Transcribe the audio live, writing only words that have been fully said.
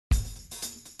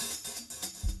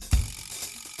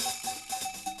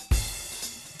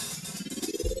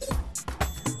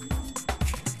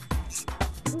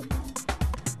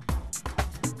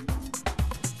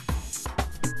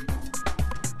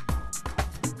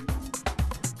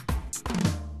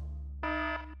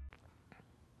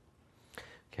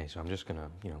so I'm just gonna,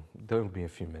 there'll be a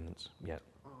few minutes yet.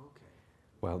 Oh, okay.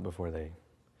 Well, before they're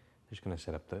just gonna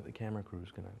set up the camera crew's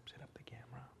gonna set up the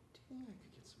camera. Do you think I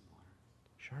could get some water?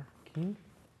 Sure. Can you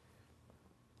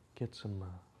get some,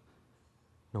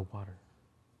 no water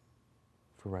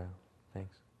for Ryo?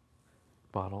 Thanks.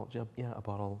 Bottle, yeah, a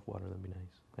bottle of water, that'd be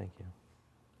nice. Thank you.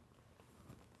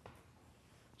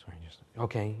 Sorry,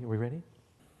 okay, are we ready?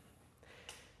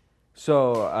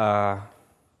 So,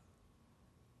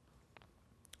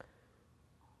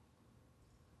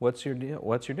 what's your deal?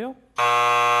 Don't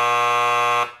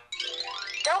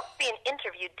be an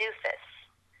interview doofus.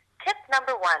 Tip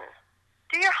number 1,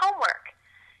 do your homework.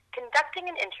 Conducting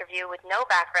an interview with no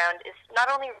background is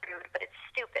not only rude, but it's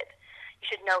stupid. You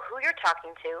should know who you're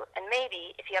talking to, and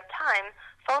maybe, if you have time,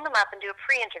 phone them up and do a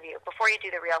pre-interview before you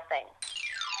do the real thing.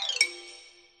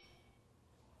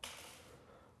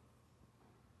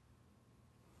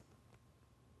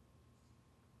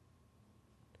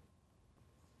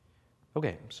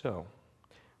 Okay, so,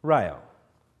 Ryo,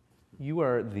 you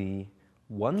are the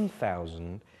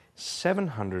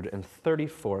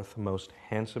 1,734th most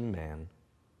handsome man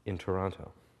in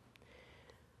Toronto.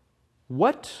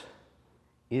 What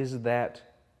is that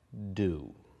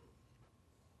do?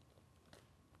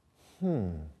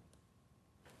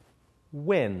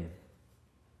 When?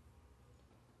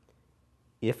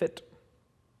 If it?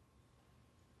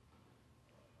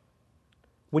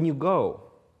 When you go,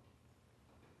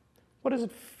 what does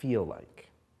it feel like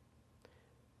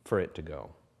for it to go?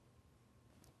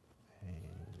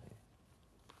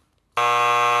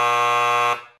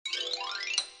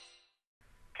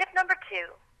 Tip number 2,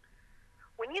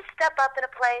 when you step up in a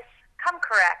place, come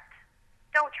correct.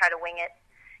 Don't try to wing it.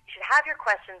 You should have your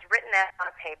questions written out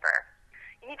on paper.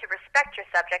 You need to respect your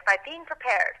subject by being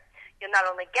prepared. You'll not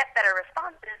only get better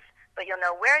responses, but you'll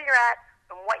know where you're at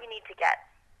and what you need to get.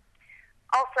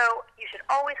 Also, you should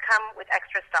always come with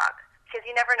extra stock, because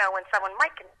you never know when someone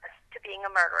might confess to being a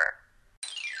murderer.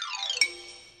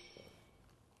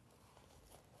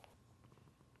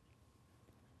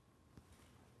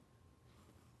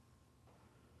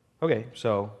 Okay,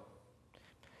 so,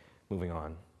 moving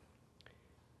on.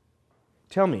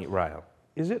 Tell me, Ryo,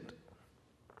 is it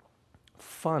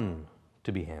fun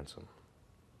to be handsome?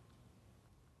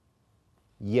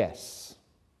 Yes.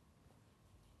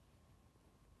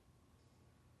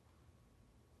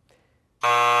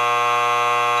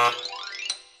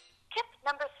 Tip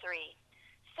number 3,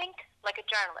 think like a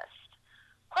journalist.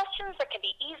 Questions that can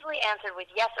be easily answered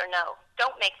with yes or no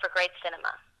don't make for great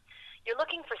cinema. You're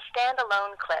looking for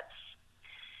standalone clips.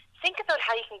 Think about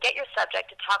how you can get your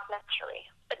subject to talk naturally,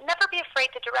 but never be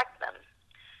afraid to direct them.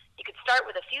 You could start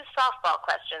with a few softball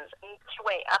questions and work your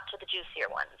way up to the juicier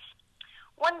ones.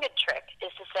 One good trick is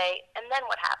to say, and then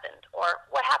what happened, or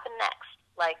what happened next,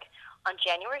 like, on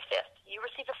January 5th, you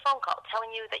received a phone call telling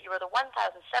you that you were the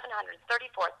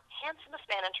 1,734th handsomest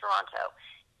man in Toronto.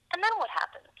 And then what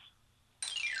happened?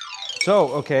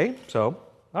 So, okay,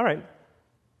 all right.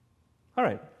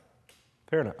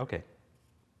 Fair enough, okay.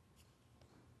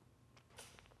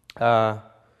 I'm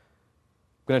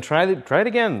gonna try it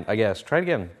again, I guess. Try it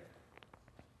again.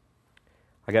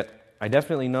 I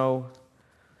definitely know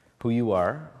who you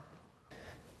are.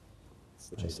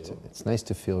 It's nice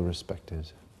to feel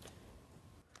respected.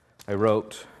 I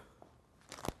wrote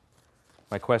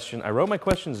my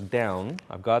questions down.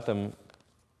 I've got them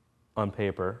on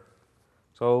paper.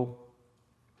 So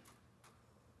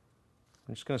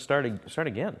I'm just going to start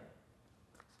again.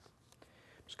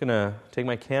 I'm just going to take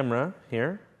my camera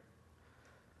here.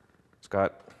 It's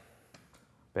got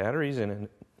batteries in it.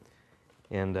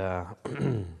 And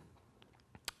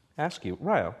ask you,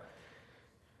 Ryo,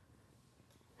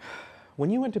 when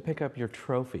you went to pick up your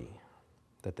trophy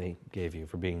that they gave you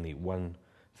for being the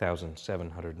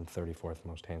 1,734th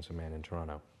most handsome man in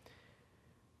Toronto,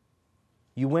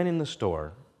 you went in the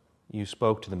store, you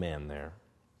spoke to the man there,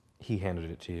 he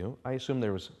handed it to you. I assume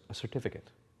there was a certificate.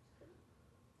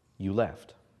 You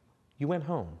left. You went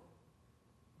home.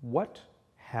 What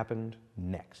happened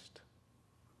next?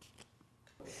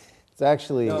 It's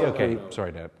actually... Okay,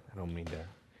 sorry, Dad. I don't mean to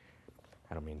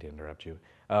interrupt you.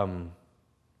 I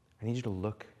need you to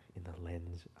look in the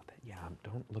lens of that. Yeah,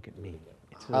 don't look at me.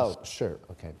 Sure,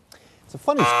 okay. It's a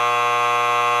funny...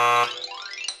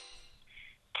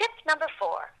 Tip number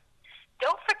 4.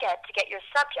 Don't forget to get your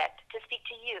subject to speak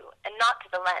to you and not to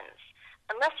the lens,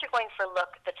 unless you're going for a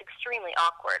look that's extremely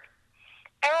awkward.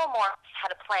 Errol Morris had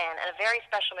a plan and a very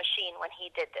special machine when he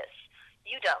did this.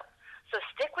 You don't. So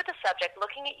stick with the subject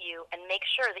looking at you and make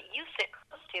sure that you sit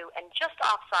close to and just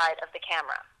offside of the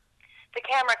camera. The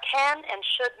camera can and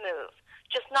should move,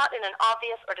 just not in an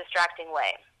obvious or distracting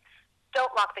way.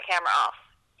 Don't lock the camera off.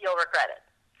 You'll regret it.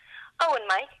 Oh, and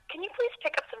Mike, can you please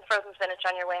pick up some frozen spinach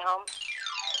on your way home?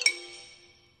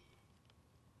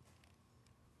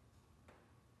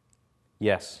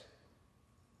 Yes.